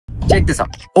Check this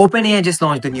out. OpenAI just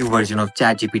launched a new version of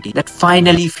ChatGPT that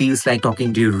finally feels like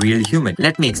talking to a real human.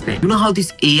 Let me explain. You know how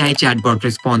these AI chatbot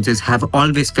responses have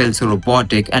always felt so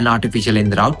robotic and artificial in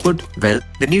their output? Well,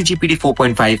 the new GPT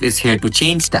 4.5 is here to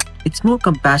change that. It's more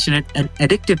compassionate and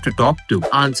addictive to talk to.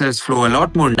 Answers flow a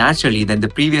lot more naturally than the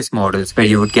previous models where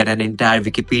you would get an entire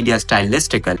Wikipedia-style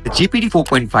listicle. The GPT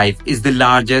 4.5 is the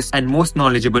largest and most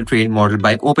knowledgeable trained model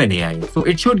by OpenAI, so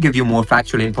it should give you more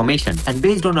factual information. And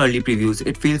based on early previews,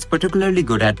 it feels particularly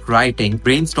good at writing,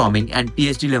 brainstorming, and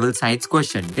PhD-level science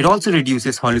questions. It also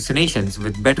reduces hallucinations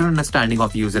with better understanding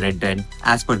of user intent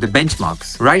as per the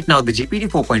benchmarks. Right now, the GPT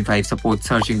 4.5 supports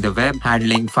searching the web,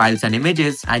 handling files and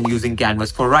images, and using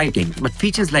Canvas for writing. But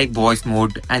features like voice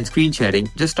mode and screen sharing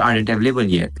just aren't available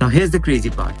yet. Now here's the crazy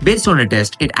part. Based on a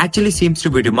test, it actually seems to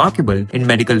be remarkable in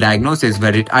medical diagnosis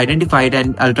where it identified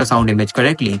an ultrasound image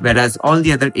correctly, whereas all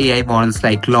the other AI models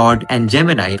like Claude and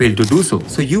Gemini fail to do so.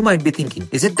 So you might be thinking,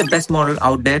 is it the best model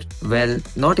out there? Well,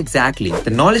 not exactly. The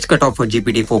knowledge cutoff for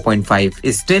GPT 4.5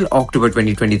 is still October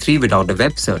 2023 without a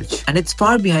web search. And it's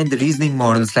far behind the reasoning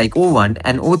models like O1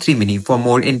 and O3 Mini for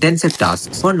more intensive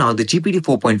tasks. For now, the GPT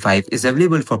 4.5 is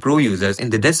available for pro users in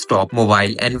the desktop,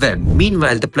 mobile, and web.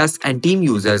 Meanwhile, the Plus and Team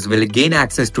users will gain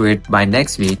access to it by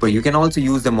next week, but you can also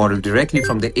use the model directly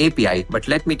from the API. But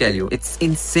let me tell you, it's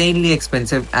insanely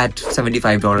expensive at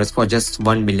 $75 for just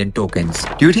 1 million tokens.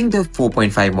 Do you think the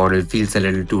 4.5 model feels a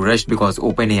little too rushed because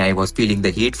OpenAI was feeling the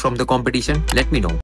heat from the competition? Let me know.